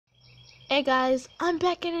Hey guys, I'm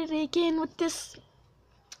back at it again with this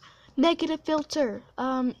negative filter.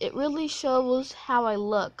 It really shows how I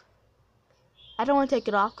look. I don't want to take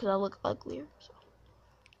it off because I look uglier. So.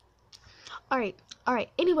 Alright.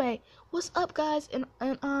 Anyway, what's up guys? And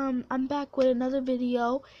I'm back with another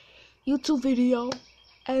video, YouTube video,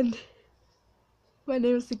 and my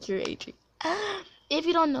name is Secure Adri. If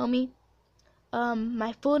you don't know me,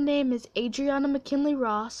 my full name is Adriana McKinley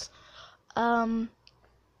Ross.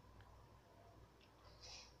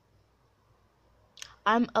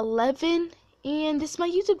 I'm 11 and this is my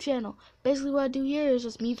YouTube channel. Basically what I do here is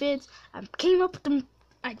just me vids. I came up with the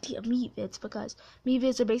idea of me vids because me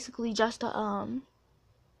vids are basically just are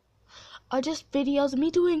just videos of me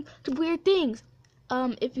doing weird things.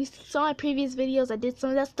 If you saw my previous videos, I did some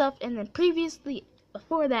of that stuff, and then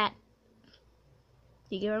before that,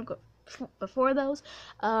 you get what I'm before those,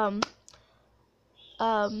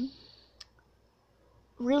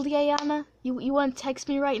 really, Ayana, you want to text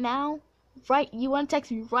me right now? Right, you want to text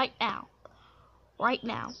me right now. Right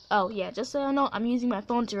now. Oh, yeah, just so you know, I'm using my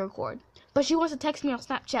phone to record. But she wants to text me on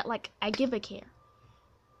Snapchat like I give a care.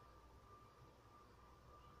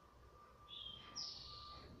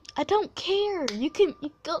 I don't care. You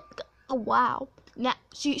go. Oh, wow. Now,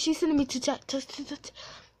 she's sending me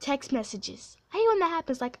text messages. I hate when that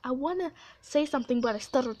happens. Like, I want to say something, but I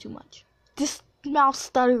stutter too much. This mouth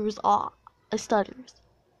stutters off. It stutters.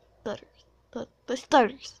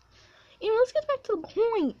 Stutters. Anyway, let's get back to the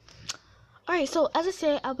point. Alright, so as I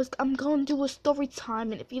said, I'm going to do a story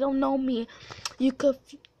time, and if you don't know me, you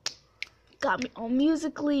got me on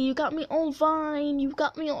Musical.ly, you got me on Vine, you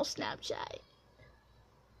got me on Snapchat.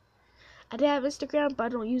 I did have Instagram, but I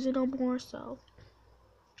don't use it no more, so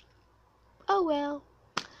oh well.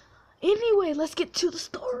 Anyway, let's get to the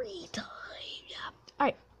story time. Yeah.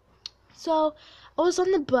 Alright. So I was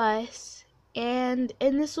on the bus, and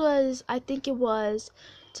this was, I think it was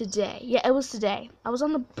today. Yeah, it was today. I was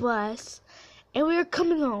on the bus and we were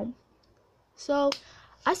coming home. So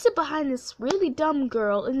I sit behind this really dumb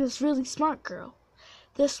girl and this really smart girl.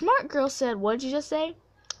 The smart girl said, what did you just say?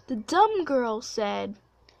 The dumb girl said,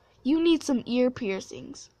 you need some ear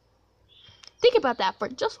piercings. Think about that for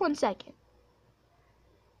just 1 second.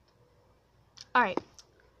 Alright.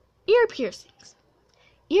 Ear piercings.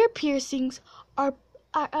 Ear piercings are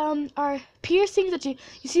piercings that you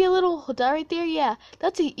see a little dot right there? Yeah,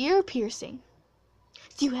 that's an ear piercing.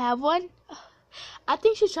 Do you have one? I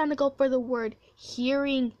think she's trying to go for the word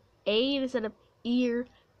hearing aid instead of ear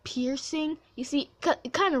piercing. You see,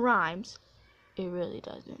 it kind of rhymes. It really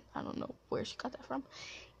doesn't. I don't know where she got that from.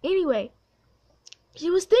 Anyway, she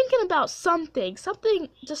was thinking about something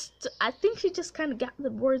just, I think she just kind of got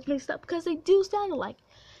the words mixed up because they do sound alike.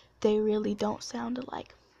 They really don't sound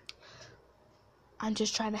alike. I'm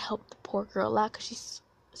just trying to help the poor girl out because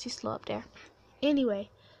she's slow up there.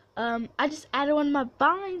 Anyway, I just added one of my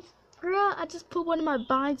vines. Girl, I just put one of my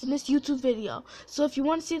vines in this YouTube video. So if you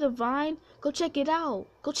want to see the vine, go check it out.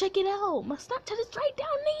 Go check it out. My Snapchat is right down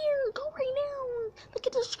there. Go right now. Look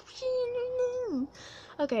at the description.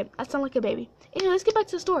 Okay, I sound like a baby. Anyway, let's get back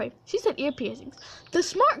to the story. She said ear piercings. The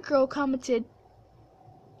smart girl commented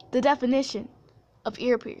the definition of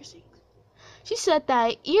ear piercing. She said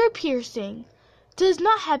that ear piercing does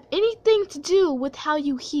not have anything to do with how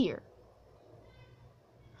you hear,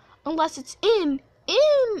 unless it's in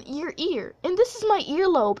your ear. And this is my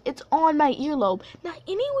earlobe. It's on my earlobe, not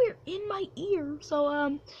anywhere in my ear.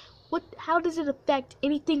 So how does it affect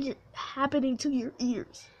anything happening to your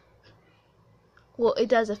ears? Well, it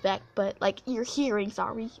does affect, but like your hearing,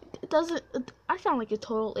 sorry. It doesn't. I sound like a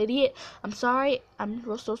total idiot. I'm sorry. I'm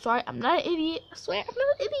so sorry. I'm not an idiot. I swear I'm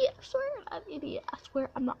not an idiot. I swear I'm not an idiot. I swear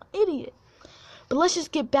I'm not an idiot. But let's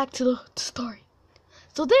just get back to the story.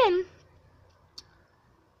 So then,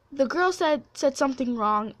 the girl said something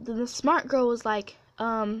wrong. Then the smart girl was like,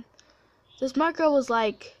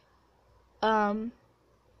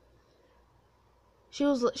 she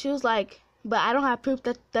was like, but I don't have proof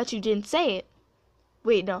that you didn't say it.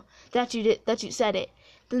 Wait, no, that you said it.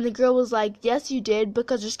 Then the girl was like, yes, you did,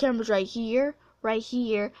 because there's cameras right here, right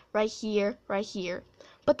here, right here, right here.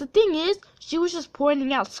 But the thing is, she was just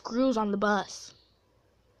pointing out screws on the bus.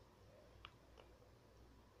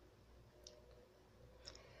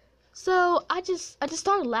 So I just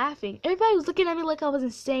started laughing. Everybody was looking at me like I was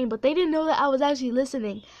insane, but they didn't know that I was actually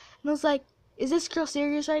listening. And I was like, is this girl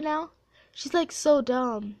serious right now? She's like so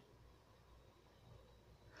dumb.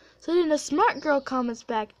 So then the smart girl comments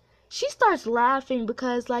back. She starts laughing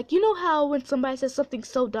because, like, you know how when somebody says something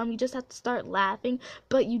so dumb, you just have to start laughing,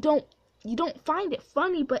 but you don't find it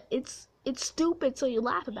funny, but it's stupid, so you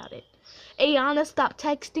laugh about it. Ayana, stop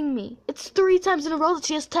texting me. It's 3 times in a row that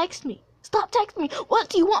she has texted me. Stop texting me. What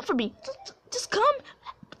do you want from me? Just come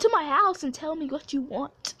to my house and tell me what you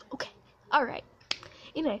want. Okay. All right.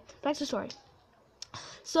 Anyway, back to the story.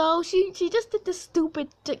 So she just did this stupid.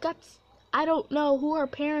 I don't know who her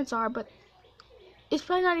parents are, but it's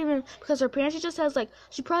probably not even because her parents. She just has like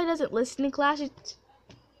she probably doesn't listen in class.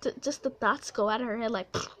 Just the thoughts go out of her head like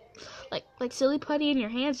silly putty in your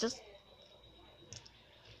hands. Just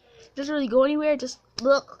doesn't really go anywhere. Just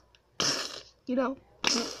look, you know,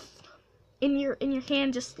 in your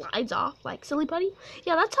hand just slides off like silly putty.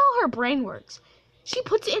 Yeah, that's how her brain works. She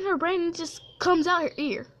puts it in her brain and it just comes out her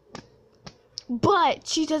ear. But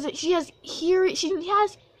she doesn't. She has hearing. She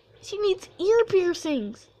needs ear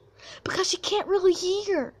piercings because she can't really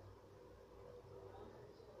hear.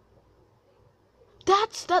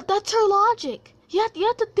 That's her logic. You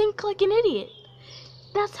have to think like an idiot.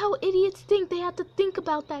 That's how idiots think. They have to think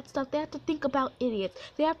about that stuff. They have to think about idiots.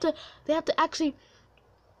 They have to actually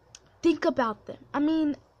think about them. I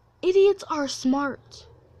mean, idiots are smart.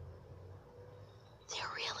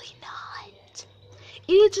 They're really not.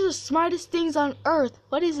 Idiots are the smartest things on earth.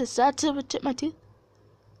 What is this? Did I tip my tooth?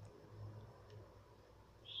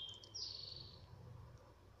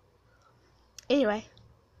 Anyway.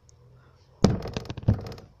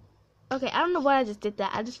 Okay, I don't know why I just did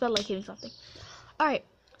that. I just felt like hitting something. Alright,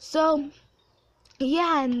 so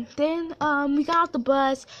yeah, and then we got off the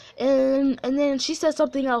bus and then she said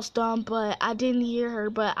something else dumb, but I didn't hear her,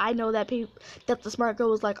 but I know that the smart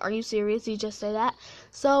girl was like, "Are you serious? You just say that?"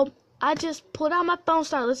 So I just pulled out my phone,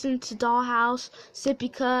 started listening to Dollhouse,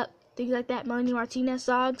 Sippy Cup, things like that, Melanie Martinez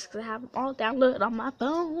songs, because I have them all downloaded on my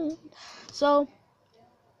phone. So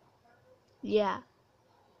yeah.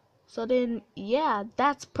 So then, yeah,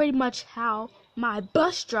 that's pretty much how my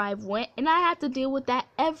bus drive went. And I have to deal with that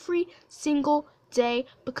every single day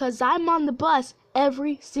because I'm on the bus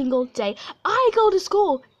every single day. I go to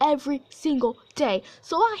school every single day.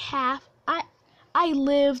 So I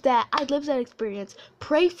live that experience.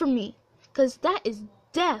 Pray for me because that is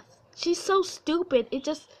death. She's so stupid. It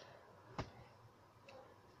just,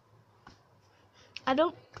 I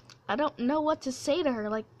don't know what to say to her.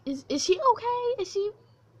 Like, is she okay?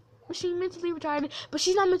 Is she mentally retarded? But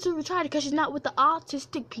she's not mentally retarded because she's not with the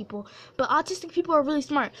autistic people. But autistic people are really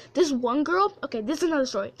smart. This one girl, okay, this is another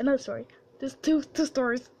story. There's two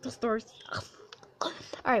stories.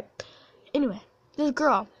 Alright, anyway, this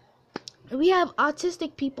girl, we have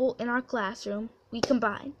autistic people in our classroom. We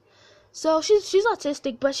combine. So she's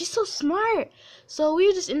autistic, but she's so smart. So we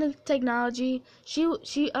were just in the technology. She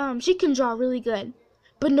can draw really good.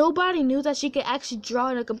 But nobody knew that she could actually draw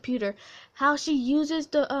in a computer. How she uses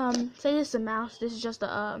the, say this is a mouse, this is just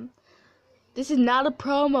a, this is not a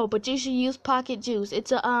promo, but you should use Pocket Juice.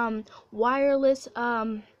 It's a, wireless,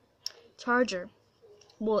 charger.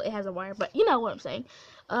 Well, it has a wire, but you know what I'm saying.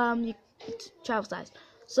 Travel size.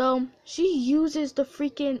 So, she uses the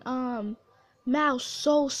freaking, mouse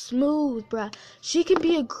so smooth, bruh. She can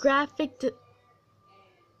be a graphic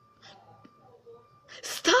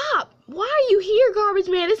Stop! Why are you here, garbage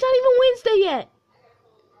man? It's not even Wednesday yet.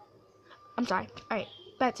 I'm sorry. Alright,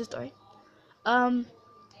 back to the story.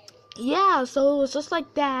 Yeah, so it was just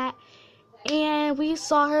like that. And we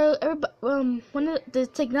saw her, one of the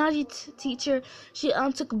technology teacher, she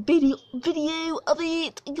took a video of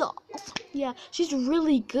it. Yeah, she's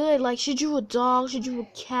really good. Like, she drew a dog, she drew a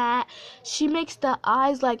cat. She makes the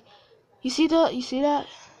eyes like, you see that?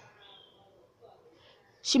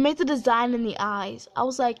 She made the design in the eyes. I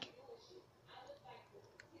was like,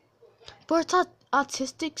 for an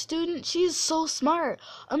autistic student, she is so smart.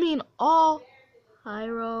 I mean, all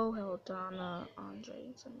Hyro, Heldana, Andre,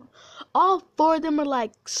 and someone, all four of them are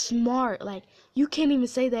like smart. Like, you can't even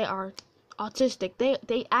say they are autistic.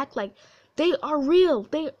 They act like they are real.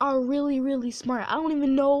 They are really, really smart. I don't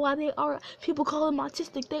even know why they are. People call them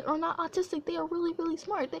autistic. They are not autistic. They are really, really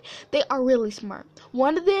smart. They are really smart.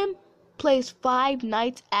 One of them plays Five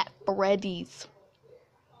Nights at Freddy's.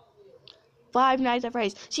 Five Nights at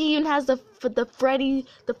Freddy's. She even has the Freddy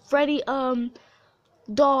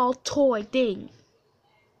doll toy thing.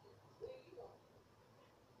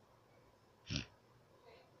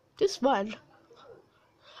 It's fun.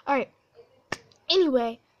 Alright.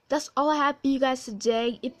 Anyway, that's all I have for you guys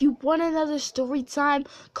today. If you want another story time,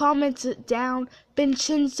 comment it down.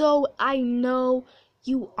 Vincenzo, I know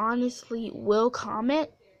you honestly will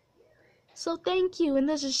comment. So thank you. And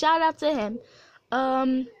there's a shout out to him.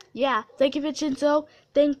 Yeah, thank you, Vincenzo.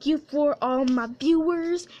 Thank you for all my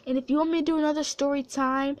viewers. And if you want me to do another story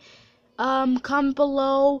time, comment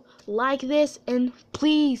below, like this, and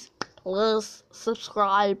please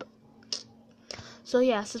subscribe. So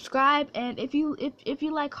yeah, subscribe, and if you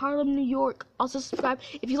like Harlem, New York, also subscribe.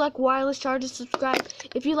 If you like wireless chargers, subscribe.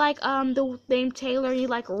 If you like the name Taylor and you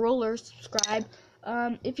like rollers, subscribe.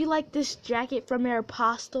 If you like this jacket from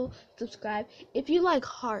Aeropostale, subscribe. If you like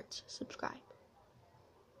hearts, subscribe.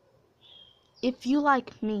 If you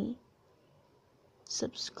like me,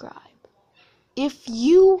 subscribe. If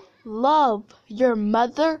you love your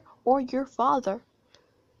mother or your father,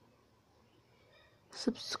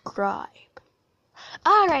 subscribe.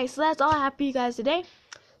 Alright, so that's all I have for you guys today.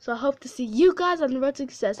 So I hope to see you guys on the road to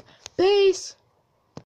success. Peace!